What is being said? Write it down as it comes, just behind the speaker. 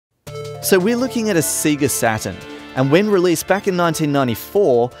So we're looking at a Sega Saturn, and when released back in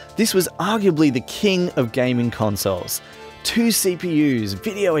 1994, this was arguably the king of gaming consoles. 2 CPUs,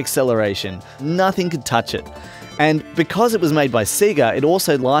 video acceleration, nothing could touch it. And because it was made by Sega, it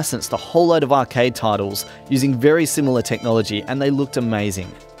also licensed a whole load of arcade titles using very similar technology, and they looked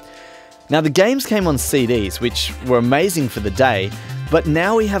amazing. Now the games came on CDs, which were amazing for the day, but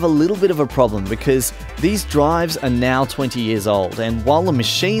now we have a little bit of a problem because these drives are now 20 years old, and while the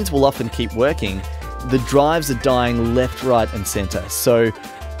machines will often keep working, the drives are dying left, right and centre, so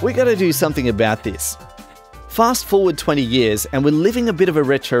we gotta do something about this. Fast forward 20 years and we're living a bit of a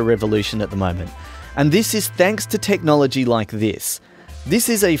retro revolution at the moment, and this is thanks to technology like this. This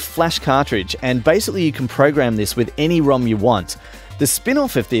is a flash cartridge, and basically you can program this with any ROM you want. The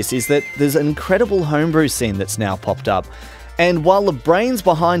spin-off of this is that there's an incredible homebrew scene that's now popped up, and while the brains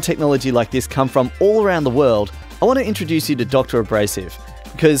behind technology like this come from all around the world, I want to introduce you to Dr. Abrasive,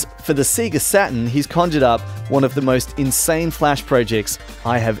 because for the Sega Saturn, he's conjured up one of the most insane flash projects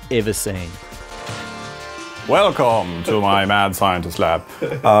I have ever seen. Welcome to my mad scientist lab,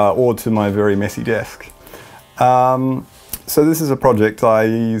 or to my very messy desk. So this is a project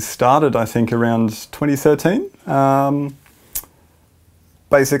I started, I think, around 2013.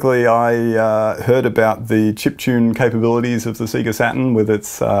 Basically, I heard about the chiptune capabilities of the Sega Saturn with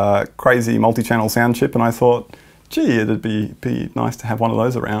its crazy multi-channel sound chip, and I thought, gee, it'd be nice to have one of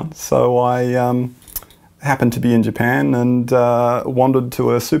those around. So I happened to be in Japan and wandered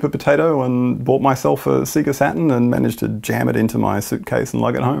to a Super Potato and bought myself a Sega Saturn and managed to jam it into my suitcase and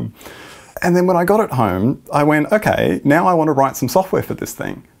lug it home. And then when I got it home, I went, okay, now I want to write some software for this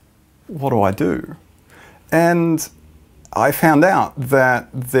thing. What do I do? And I found out that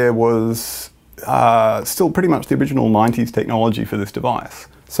there was still pretty much the original 90s technology for this device.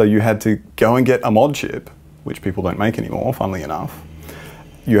 So you had to go and get a mod chip, which people don't make anymore, funnily enough.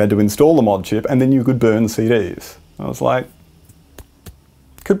 You had to install the mod chip, and then you could burn CDs. I was like,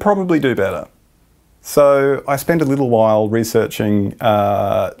 could probably do better. So I spent a little while researching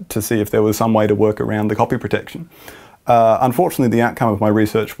to see if there was some way to work around the copy protection. Unfortunately, the outcome of my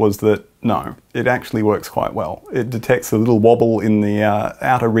research was that no, it actually works quite well. It detects a little wobble in the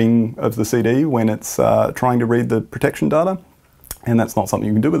outer ring of the CD when it's trying to read the protection data, and that's not something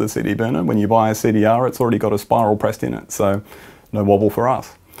you can do with a CD burner. When you buy a CDR, it's already got a spiral pressed in it, so no wobble for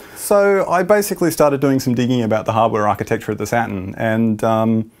us. So I basically started doing some digging about the hardware architecture of the Saturn, and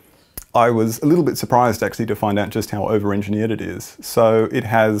I was a little bit surprised actually to find out just how over-engineered it is. So it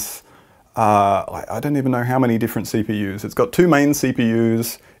has I don't even know how many different CPUs. It's got 2 main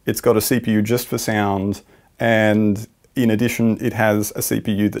CPUs, it's got a CPU just for sound, and in addition it has a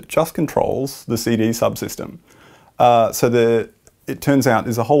CPU that just controls the CD subsystem. It turns out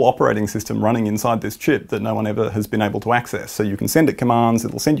there's a whole operating system running inside this chip that no one ever has been able to access. So you can send it commands,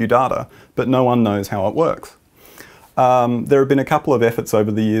 it'll send you data, but no one knows how it works. There have been a couple of efforts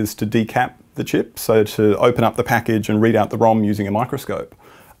over the years to decap the chip, so to open up the package and read out the ROM using a microscope.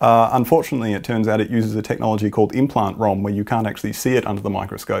 Unfortunately, it turns out it uses a technology called implant ROM where you can't actually see it under the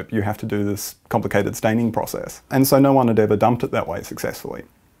microscope. You have to do this complicated staining process. And so no one had ever dumped it that way successfully.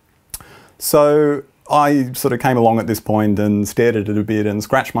 So I sort of came along at this point and stared at it a bit and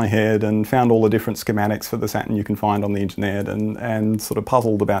scratched my head and found all the different schematics for the Saturn you can find on the internet and sort of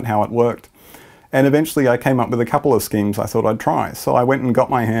puzzled about how it worked. And eventually I came up with a couple of schemes I thought I'd try. So I went and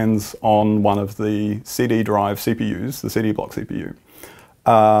got my hands on one of the CD drive CPUs, the CD block CPU.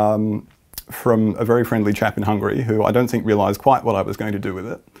 From a very friendly chap in Hungary who I don't think realised quite what I was going to do with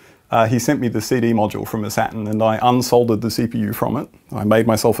it. He sent me the CD module from the Saturn and I unsoldered the CPU from it. I made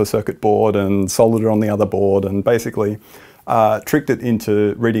myself a circuit board and soldered it on the other board and basically tricked it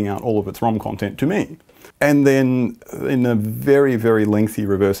into reading out all of its ROM content to me. And then in a very, very lengthy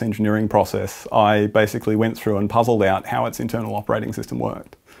reverse engineering process, I basically went through and puzzled out how its internal operating system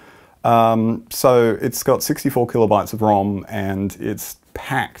worked. So it's got 64 kilobytes of ROM and it's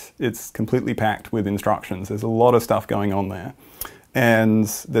packed. It's completely packed with instructions. There's a lot of stuff going on there. And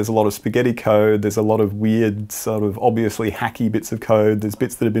there's a lot of spaghetti code. There's a lot of weird, sort of obviously hacky bits of code. There's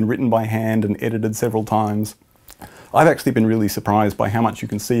bits that have been written by hand and edited several times. I've actually been really surprised by how much you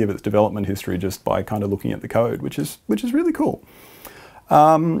can see of its development history just by kind of looking at the code, which is really cool.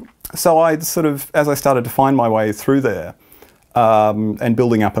 So I sort of, as I started to find my way through there, and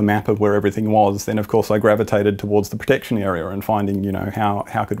building up a map of where everything was, then of course I gravitated towards the protection area and finding, you know,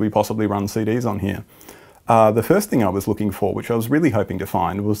 how could we possibly run CDs on here. the first thing I was looking for, which I was really hoping to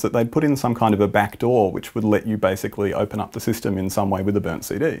find, was that they'd put in some kind of a back door which would let you basically open up the system in some way with a burnt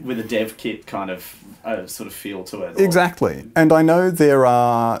CD. With a dev kit kind of sort of feel to it. Exactly. And I know there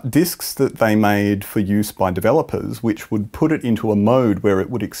are discs that they made for use by developers which would put it into a mode where it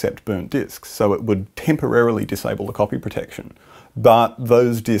would accept burnt discs, so it would temporarily disable the copy protection. But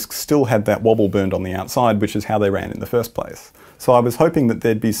those discs still had that wobble burned on the outside, which is how they ran in the first place. So I was hoping that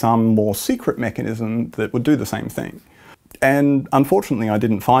there'd be some more secret mechanism that would do the same thing. And unfortunately I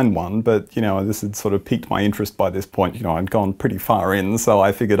didn't find one, but you know, this had sort of piqued my interest by this point. You know, I'd gone pretty far in, so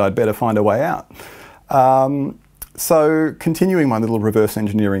I figured I'd better find a way out. So continuing my little reverse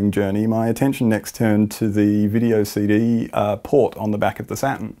engineering journey, my attention next turned to the video CD port on the back of the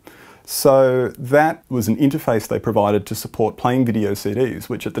Saturn. So that was an interface they provided to support playing video CDs,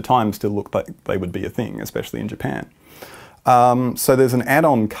 which at the time still looked like they would be a thing, especially in Japan. So there's an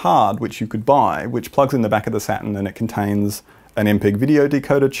add-on card which you could buy, which plugs in the back of the Saturn, and it contains an MPEG video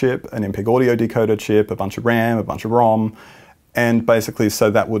decoder chip, an MPEG audio decoder chip, a bunch of RAM, a bunch of ROM, and basically so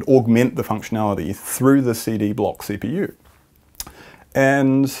that would augment the functionality through the CD block CPU.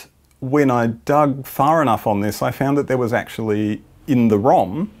 And when I dug far enough on this, I found that there was actually, in the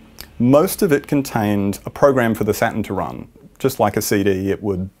ROM, most of it contained a program for the Saturn to run. Just like a CD, it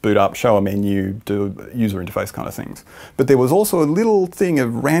would boot up, show a menu, do user interface kind of things. But there was also a little thing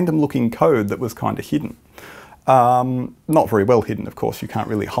of random looking code that was kind of hidden. Not very well hidden, of course. You can't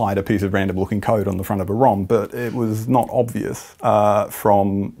really hide a piece of random looking code on the front of a ROM, but it was not obvious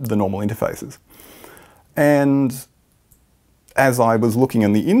from the normal interfaces. And as I was looking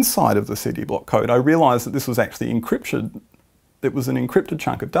on the inside of the CD block code, I realized that this was actually encrypted. It was an encrypted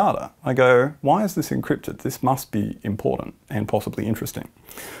chunk of data. I go, why is this encrypted? This must be important and possibly interesting.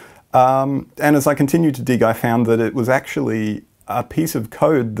 And as I continued to dig, I found that it was actually a piece of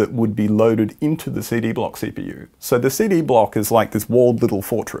code that would be loaded into the CD block CPU. So the CD block is like this walled little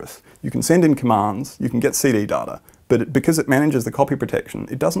fortress. You can send in commands, you can get CD data, but because it manages the copy protection,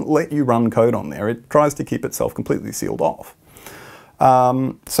 it doesn't let you run code on there. It tries to keep itself completely sealed off.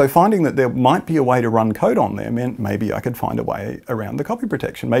 So finding that there might be a way to run code on there meant maybe I could find a way around the copy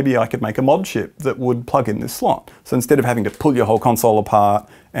protection. Maybe I could make a mod chip that would plug in this slot. So instead of having to pull your whole console apart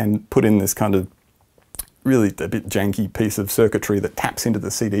and put in this kind of really a bit janky piece of circuitry that taps into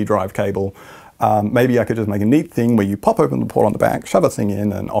the CD drive cable, maybe I could just make a neat thing where you pop open the port on the back, shove a thing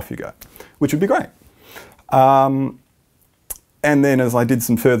in, and off you go, which would be great. And then as I did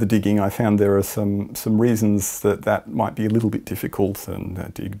some further digging, I found there are some reasons that that might be a little bit difficult,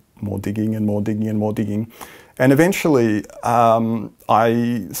 and did more digging and more digging and more digging. And eventually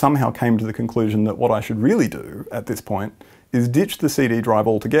I somehow came to the conclusion that what I should really do at this point is ditch the CD drive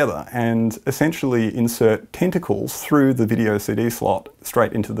altogether and essentially insert tentacles through the video CD slot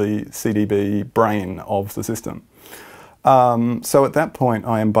straight into the CDB brain of the system. So at that point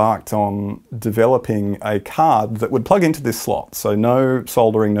I embarked on developing a card that would plug into this slot, so no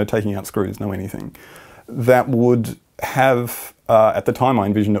soldering, no taking out screws, no anything, that would have, at the time I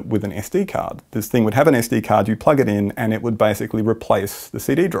envisioned it with an SD card. This thing would have an SD card, you plug it in and it would basically replace the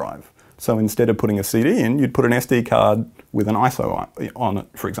CD drive. So instead of putting a CD in, you'd put an SD card with an ISO on it,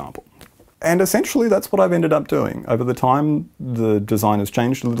 for example. And essentially that's what I've ended up doing. Over the time, the design has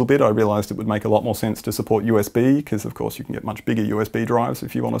changed a little bit. I realized it would make a lot more sense to support USB, because of course you can get much bigger USB drives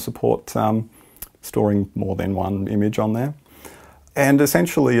if you want to support storing more than one image on there. And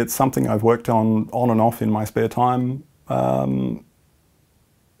essentially it's something I've worked on and off in my spare time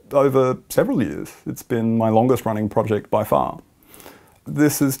over several years. It's been my longest running project by far.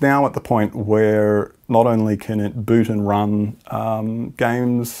 This is now at the point where not only can it boot and run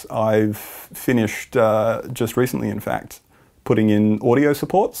games, I've finished just recently, in fact, putting in audio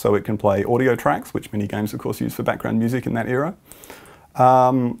support so it can play audio tracks, which many games of course use for background music in that era.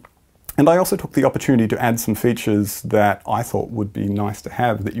 And I also took the opportunity to add some features that I thought would be nice to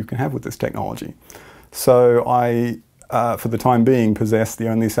have that you can have with this technology. So I, for the time being, possess the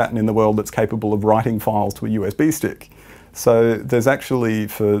only Saturn in the world that's capable of writing files to a USB stick. So there's actually,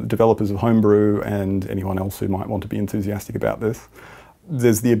 for developers of Homebrew and anyone else who might want to be enthusiastic about this,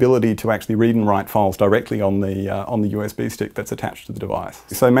 there's the ability to actually read and write files directly on the USB stick that's attached to the device.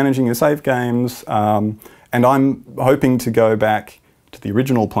 So managing your save games, and I'm hoping to go back to the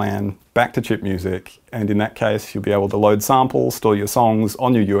original plan, back to chip music, and in that case you'll be able to load samples, store your songs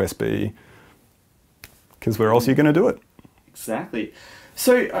on your USB, because where else are you going to do it? Exactly.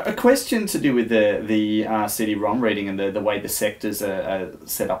 So a question to do with the CD-ROM reading and the way the sectors are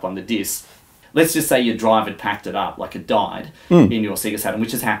set up on the disk. let's just say your drive had packed it up, like it died in your Sega Saturn,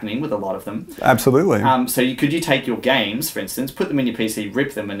 which is happening with a lot of them. Absolutely. So could you take your games, for instance, put them in your PC,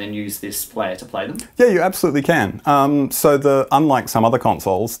 rip them, and then use this player to play them? Yeah, you absolutely can. Unlike some other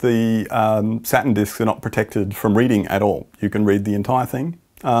consoles, the Saturn discs are not protected from reading at all. You can read the entire thing,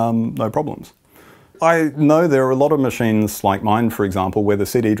 no problems. I know there are a lot of machines like mine, for example, where the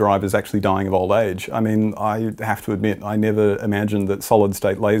CD drive is actually dying of old age. I mean, I have to admit, I never imagined that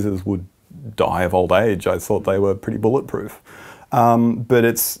solid-state lasers would die of old age. I thought they were pretty bulletproof. But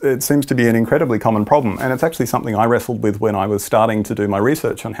it seems to be an incredibly common problem, and it's actually something I wrestled with when I was starting to do my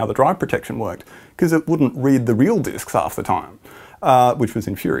research on how the drive protection worked, because it wouldn't read the real discs half the time, which was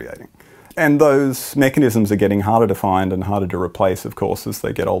infuriating. And those mechanisms are getting harder to find and harder to replace, of course, as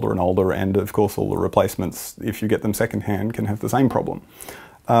they get older and older, and of course all the replacements, if you get them secondhand, can have the same problem.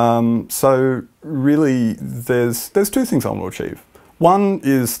 So really, there's two things I want to achieve. One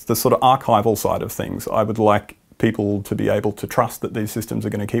is the sort of archival side of things. I would like people to be able to trust that these systems are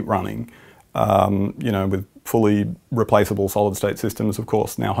going to keep running, you know, with fully replaceable solid-state systems, of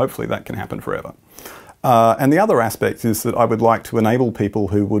course. Now, hopefully that can happen forever. And the other aspect is that I would like to enable people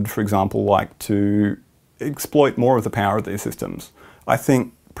who would, for example, like to exploit more of the power of these systems. I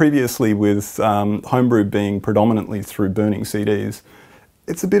think previously with homebrew being predominantly through burning CDs,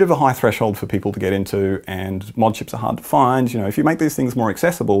 it's a bit of a high threshold for people to get into, and mod chips are hard to find. You know, if you make these things more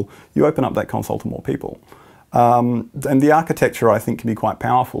accessible, you open up that console to more people. And the architecture, I think, can be quite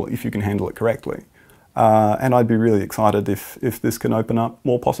powerful if you can handle it correctly. And I'd be really excited if this can open up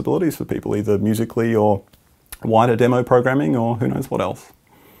more possibilities for people, either musically or wider demo programming or who knows what else.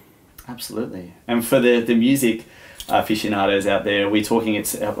 Absolutely. And for the music aficionados out there, we're talking,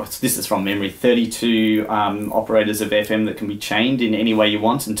 this is from memory, 32 operators of FM that can be chained in any way you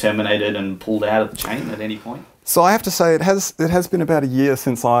want and terminated and pulled out of the chain at any point. So I have to say, it has been about a year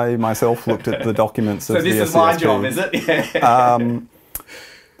since I myself looked at the documents of the SCSP. So this is my job, is it? Yeah.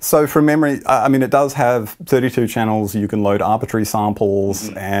 So from memory, I mean, it does have 32 channels. You can load arbitrary samples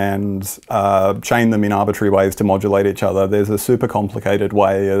and chain them in arbitrary ways to modulate each other. There's a super complicated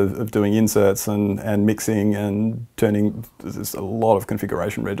way of doing inserts and mixing and turning. There's a lot of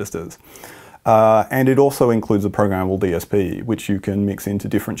configuration registers. And it also includes a programmable DSP, which you can mix into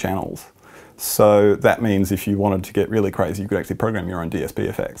different channels. So that means if you wanted to get really crazy, you could actually program your own DSP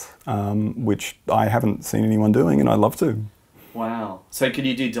effects, which I haven't seen anyone doing, and I'd love to. Wow. So can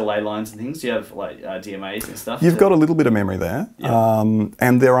you do delay lines and things? Do you have like DMAs and stuff? You've got a little bit of memory there. Yeah.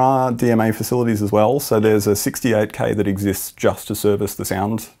 And there are DMA facilities as well. So there's a 68K that exists just to service the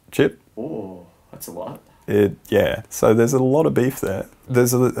sound chip. Oh, that's a lot. Yeah, so there's a lot of beef there.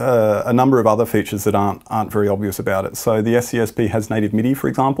 There's a number of other features that aren't very obvious about it. So the SCSP has native MIDI, for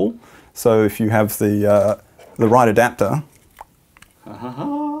example. So if you have the right adapter,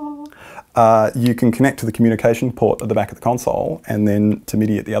 you can connect to the communication port at the back of the console and then to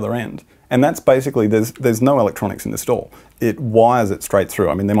MIDI at the other end. And that's basically, there's no electronics in this at all. It wires it straight through.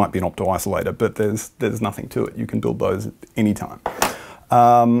 I mean, there might be an opto isolator, but there's nothing to it. You can build those at any time.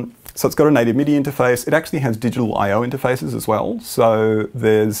 So it's got a native MIDI interface. It actually has digital I/O interfaces as well. So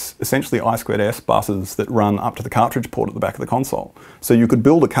there's essentially I2S buses that run up to the cartridge port at the back of the console. So you could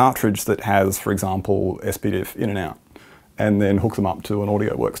build a cartridge that has, for example, SPDIF in and out, and then hook them up to an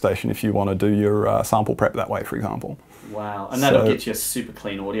audio workstation if you want to do your sample prep that way, for example. Wow, and that'll get you a super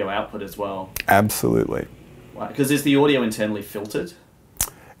clean audio output as well. Absolutely. Wow, because is the audio internally filtered?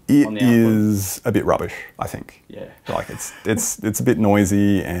 It is a bit rubbish, I think. Yeah. Like it's a bit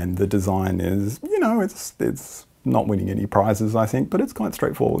noisy, and the design is, you know, it's not winning any prizes, I think, but it's quite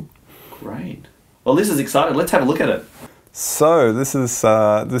straightforward. Great. Well, this is exciting. Let's have a look at it. So this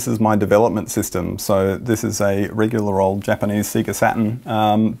is my development system. So this is a regular old Japanese Sega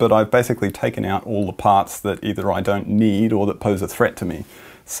Saturn, but I've basically taken out all the parts that either I don't need or that pose a threat to me.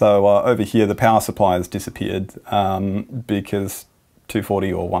 So over here the power supply has disappeared because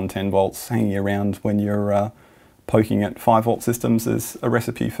 240 or 110 volts hanging around when you're poking at 5 volt systems is a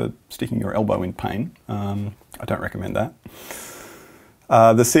recipe for sticking your elbow in pain. I don't recommend that.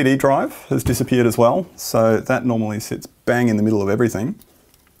 The CD drive has disappeared as well, so that normally sits bang in the middle of everything,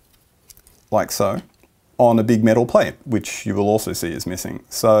 like so, on a big metal plate, which you will also see is missing.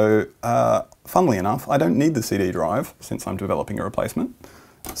 So, funnily enough, I don't need the CD drive since I'm developing a replacement,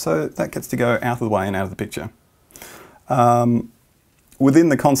 so that gets to go out of the way and out of the picture. Within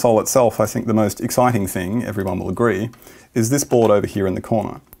the console itself, I think the most exciting thing, everyone will agree, is this board over here in the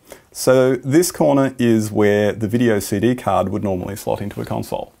corner. So this corner is where the video CD card would normally slot into a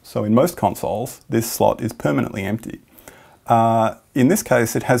console. So in most consoles, this slot is permanently empty. in this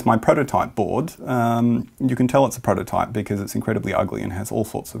case, it has my prototype board. You can tell it's a prototype because it's incredibly ugly and has all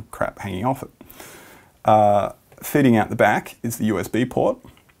sorts of crap hanging off it. Feeding out the back is the USB port.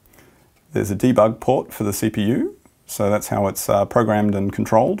 There's a debug port for the CPU, so that's how it's programmed and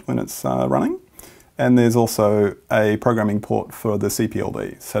controlled when it's running. And there's also a programming port for the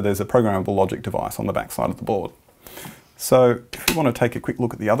CPLD, so there's a programmable logic device on the back side of the board. So if you want to take a quick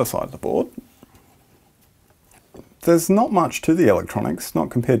look at the other side of the board, there's not much to the electronics,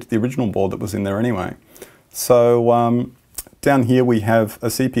 not compared to the original board that was in there anyway. So down here we have a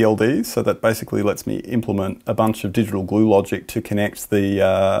CPLD, so that basically lets me implement a bunch of digital glue logic to connect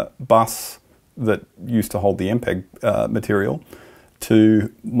the bus that used to hold the MPEG material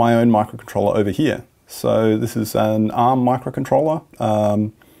to my own microcontroller over here. So this is an ARM microcontroller.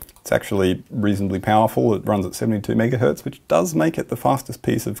 It's actually reasonably powerful. It runs at 72 megahertz, which does make it the fastest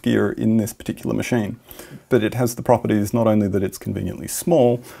piece of gear in this particular machine. But it has the properties not only that it's conveniently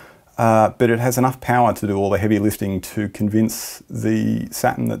small, but it has enough power to do all the heavy lifting to convince the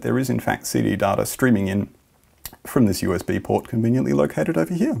Saturn that there is in fact CD data streaming in from this USB port conveniently located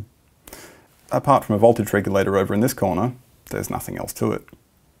over here. Apart from a voltage regulator over in this corner, there's nothing else to it.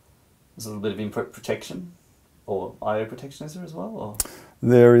 There's a little bit of input protection, or I/O protection is there as well? Or?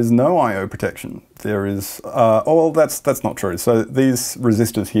 There is no I/O protection. There is, oh well, that's not true. So these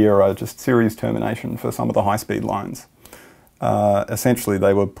resistors here are just series termination for some of the high-speed lines. Essentially,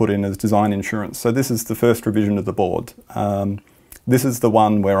 they were put in as design insurance. So this is the first revision of the board. This is the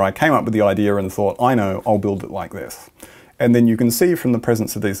one where I came up with the idea and thought, I know, I'll build it like this. And then you can see from the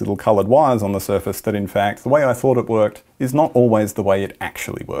presence of these little coloured wires on the surface that in fact the way I thought it worked is not always the way it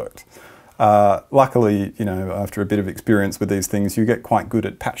actually worked. Luckily, you know, after a bit of experience with these things, you get quite good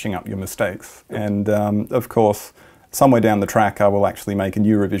at patching up your mistakes. And of course, somewhere down the track, I will actually make a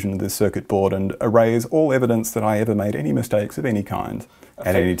new revision of this circuit board and erase all evidence that I ever made any mistakes of any kind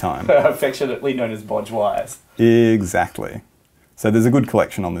at any time. Affectionately known as bodge wires. Exactly. So there's a good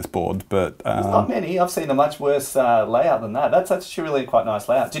collection on this board, but... There's not many. I've seen a much worse layout than that. That's actually really quite nice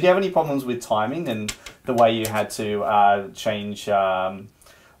layout. Did you have any problems with timing and the way you had to change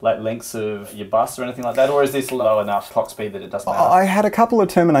like lengths of your bus or anything like that, or is this low enough clock speed that it doesn't matter? I had a couple of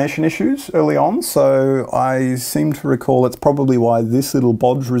termination issues early on, so I seem to recall it's probably why this little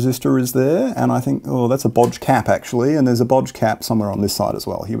bodge resistor is there, and I think, oh, that's a bodge cap actually, and there's a bodge cap somewhere on this side as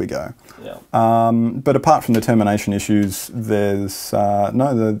well. Here we go. Yeah. But apart from the termination issues, there's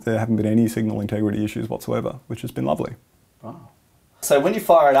no, there haven't been any signal integrity issues whatsoever, which has been lovely. Wow. So when you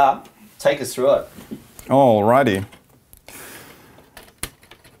fire it up, take us through it. Alrighty.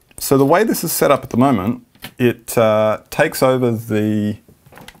 So the way this is set up at the moment, it takes over the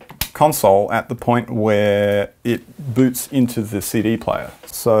console at the point where it boots into the CD player.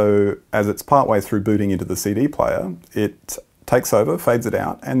 So as it's partway through booting into the CD player, it takes over, fades it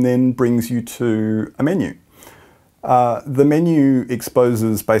out, and then brings you to a menu. The menu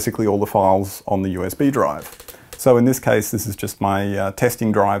exposes basically all the files on the USB drive. So in this case, this is just my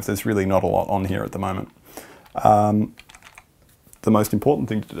testing drive. There's really not a lot on here at the moment. The most important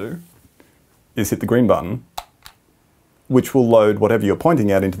thing to do is hit the green button, which will load whatever you're pointing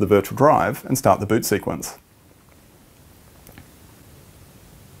at into the virtual drive and start the boot sequence.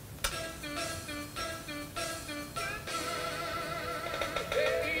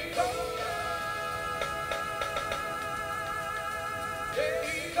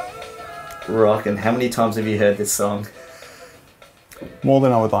 Rockin'. How many times have you heard this song? More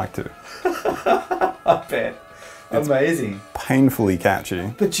than I would like to. I bet. It's amazing. Painfully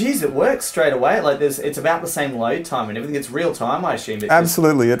catchy. But geez, it works straight away. Like it's about the same load time and everything. It's real time, I assume.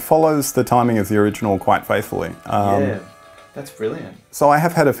 Absolutely. It follows the timing of the original quite faithfully. Yeah, that's brilliant. So I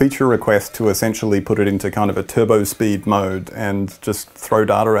have had a feature request to essentially put it into kind of a turbo speed mode and just throw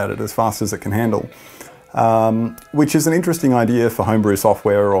data at it as fast as it can handle. Which is an interesting idea for homebrew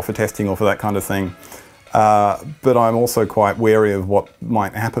software or for testing or for that kind of thing. But I'm also quite wary of what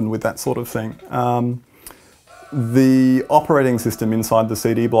might happen with that sort of thing. The operating system inside the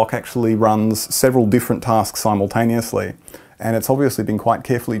CD block actually runs several different tasks simultaneously, and it's obviously been quite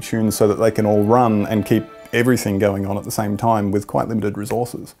carefully tuned so that they can all run and keep everything going on at the same time with quite limited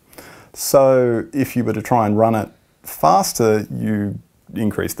resources. So if you were to try and run it faster, you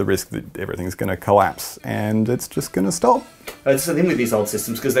increase the risk that everything's going to collapse and it's just going to stop. It's the thing with these old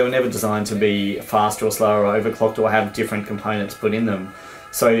systems, because they were never designed to be faster or slower or overclocked or have different components put in them.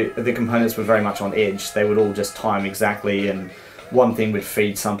 So the components were very much on edge. They would all just time exactly, and one thing would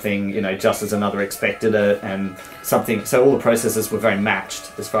feed something, you know, just as another expected it, and something. So all the processes were very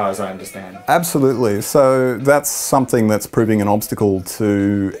matched, as far as I understand. Absolutely. So that's something that's proving an obstacle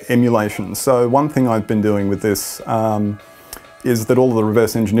to emulation. So one thing I've been doing with this is that all of the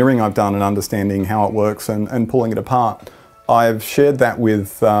reverse engineering I've done and understanding how it works and pulling it apart, I've shared that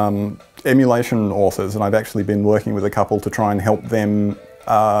with emulation authors, and I've actually been working with a couple to try and help them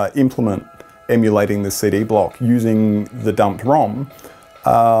implement emulating the CD block using the dumped ROM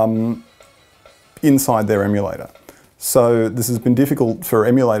inside their emulator. So this has been difficult for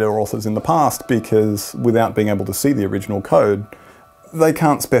emulator authors in the past because without being able to see the original code, they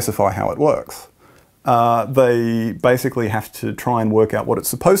can't specify how it works. They basically have to try and work out what it's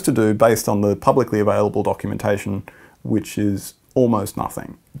supposed to do based on the publicly available documentation, which is almost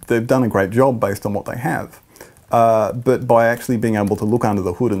nothing. They've done a great job based on what they have. But by actually being able to look under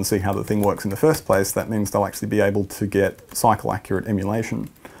the hood and see how the thing works in the first place, that means they'll actually be able to get cycle accurate emulation.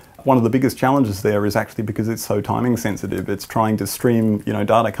 One of the biggest challenges there is actually because it's so timing sensitive. It's trying to stream,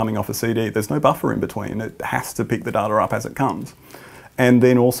 data coming off a CD. There's no buffer in between. It has to pick the data up as it comes, and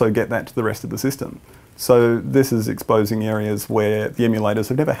then also get that to the rest of the system. So this is exposing areas where the emulators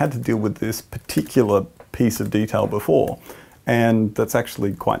have never had to deal with this particular piece of detail before. And that's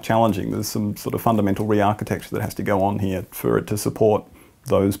actually quite challenging. There's some sort of fundamental re-architecture that has to go on here for it to support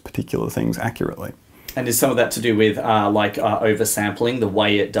those particular things accurately. And is some of that to do with oversampling, the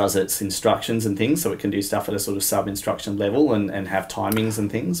way it does its instructions and things, so it can do stuff at a sort of sub-instruction level and have timings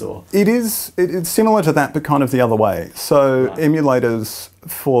and things? Or it's similar to that, but kind of the other way. So right. Emulators,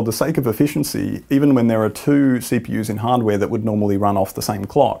 for the sake of efficiency, even when there are two CPUs in hardware that would normally run off the same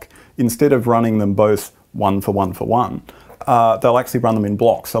clock, instead of running them both one for one, they'll actually run them in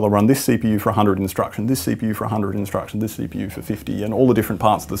blocks. So they'll run this CPU for 100 instructions, this CPU for 100 instructions, this CPU for 50, and all the different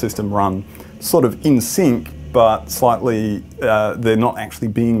parts of the system run sort of in sync, but slightly, they're not actually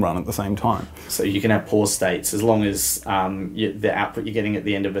being run at the same time. So you can have pause states as long as the output you're getting at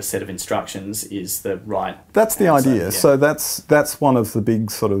the end of a set of instructions is the right That's the answer. idea. Yeah. So that's one of the big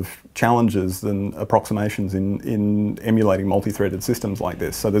sort of challenges and approximations in emulating multi-threaded systems like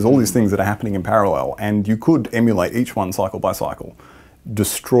this. So there's all these things that are happening in parallel, and you could emulate each one cycle by cycle,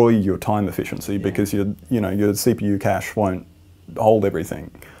 destroy your time efficiency because your CPU cache won't hold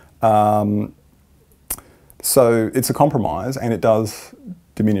everything. So it's a compromise, and it does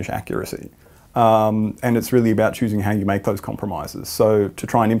diminish accuracy. And it's really about choosing how you make those compromises. So to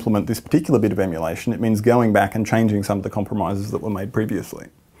try and implement this particular bit of emulation, it means going back and changing some of the compromises that were made previously.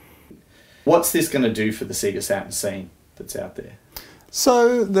 What's this going to do for the Sega Saturn scene that's out there?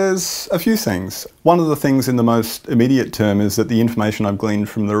 So there's a few things. One of the things in the most immediate term is that the information I've gleaned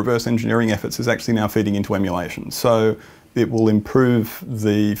from the reverse engineering efforts is actually now feeding into emulation. So it will improve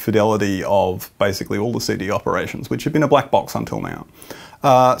the fidelity of basically all the CD operations, which have been a black box until now.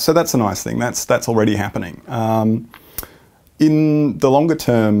 So that's a nice thing. That's already happening. In the longer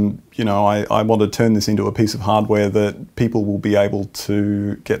term, I want to turn this into a piece of hardware that people will be able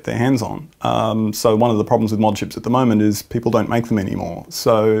to get their hands on. So one of the problems with mod chips at the moment is people don't make them anymore.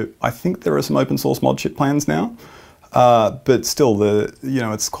 So I think there are some open source mod chip plans now, but still,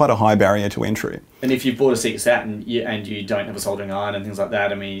 it's quite a high barrier to entry. And if you've bought a Sega Saturn and you don't have a soldering iron and things like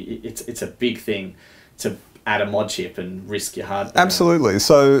that, I mean, it's a big thing to add a mod chip and risk your hardware. Absolutely.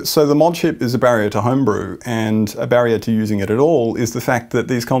 So the mod chip is a barrier to homebrew, and a barrier to using it at all is the fact that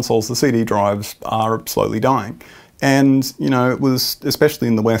these consoles, the CD drives, are slowly dying. And, it was, especially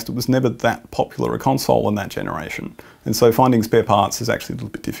in the West, it was never that popular a console in that generation. And so finding spare parts is actually a little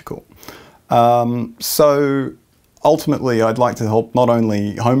bit difficult. So ultimately, I'd like to help not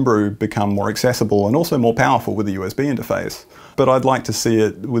only homebrew become more accessible and also more powerful with a USB interface, but I'd like to see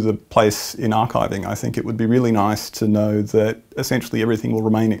it with a place in archiving. I think it would be really nice to know that essentially everything will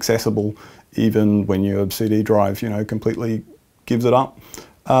remain accessible even when your CD drive, completely gives it up,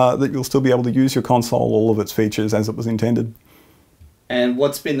 that you'll still be able to use your console, all of its features as it was intended. And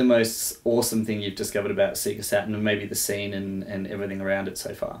what's been the most awesome thing you've discovered about Sega Saturn and maybe the scene and everything around it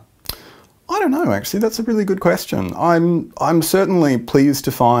so far? I don't know, actually. That's a really good question. I'm certainly pleased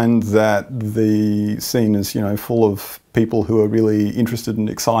to find that the scene is, full of people who are really interested and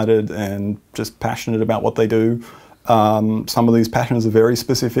excited and just passionate about what they do. Some of these passions are very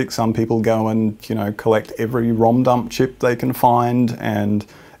specific. Some people go and, collect every ROM dump chip they can find, and,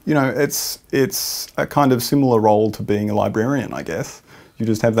 it's a kind of similar role to being a librarian, I guess. You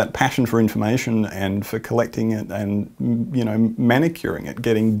just have that passion for information and for collecting it and, manicuring it,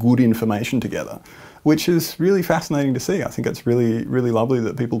 getting good information together, which is really fascinating to see. I think it's really, really lovely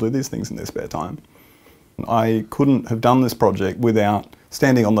that people do these things in their spare time. I couldn't have done this project without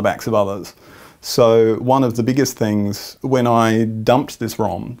standing on the backs of others. So one of the biggest things when I dumped this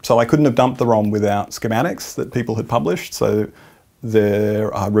ROM, so I couldn't have dumped the ROM without schematics that people had published. So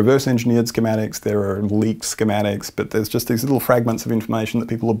there are reverse engineered schematics, there are leaked schematics, but there's just these little fragments of information that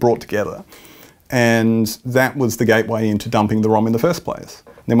people have brought together. And that was the gateway into dumping the ROM in the first place.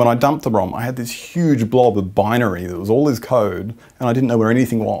 And then when I dumped the ROM, I had this huge blob of binary that was all this code, and I didn't know where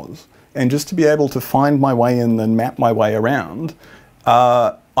anything was. And just to be able to find my way in and map my way around,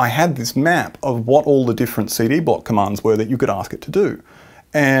 I had this map of what all the different CD block commands were that you could ask it to do.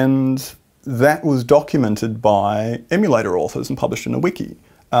 And that was documented by emulator authors and published in a wiki.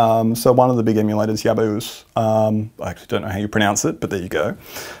 So one of the big emulators, Yabus, I actually don't know how you pronounce it, but there you go.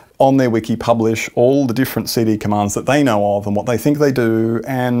 On their wiki publish all the different CD commands that they know of and what they think they do,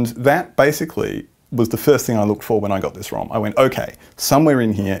 and that basically was the first thing I looked for when I got this ROM. I went, okay, somewhere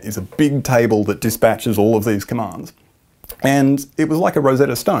in here is a big table that dispatches all of these commands. And it was like a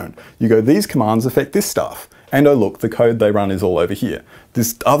Rosetta Stone. You go, these commands affect this stuff. And oh look, the code they run is all over here.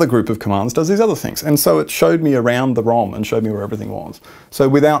 This other group of commands does these other things. And so it showed me around the ROM and showed me where everything was. So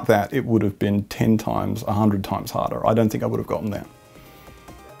without that, it would have been 10 times, 100 times harder. I don't think I would have gotten there.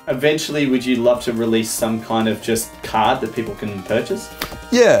 Eventually, would you love to release some kind of just card that people can purchase?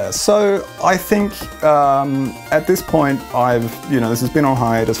 Yeah, so I think at this point, this has been on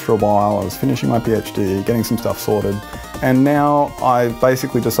hiatus for a while. I was finishing my PhD, getting some stuff sorted, and now I've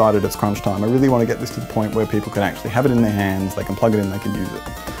basically decided it's crunch time. I really want to get this to the point where people can actually have it in their hands, they can plug it in, they can use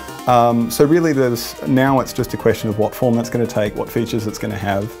it. So really now it's just a question of what form that's going to take, what features it's going to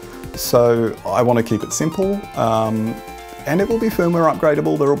have. So I want to keep it simple. And it will be firmware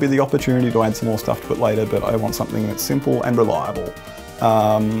upgradable. There will be the opportunity to add some more stuff to it later, but I want something that's simple and reliable.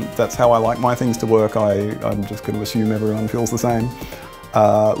 That's how I like my things to work. I'm just going to assume everyone feels the same.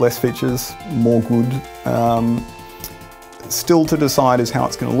 Less features, more good. Still to decide is how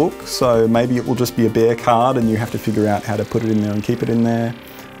it's going to look. So maybe it will just be a bare card and you have to figure out how to put it in there and keep it in there.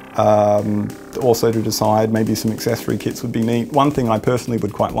 Also to decide, maybe some accessory kits would be neat. One thing I personally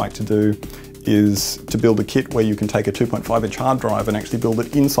would quite like to do is to build a kit where you can take a 2.5-inch hard drive and actually build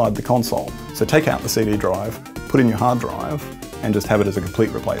it inside the console. So take out the CD drive, put in your hard drive, and just have it as a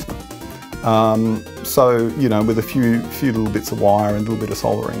complete replacement. So, with a few little bits of wire and a little bit of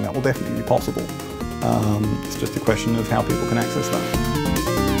soldering, that will definitely be possible. It's just a question of how people can access that.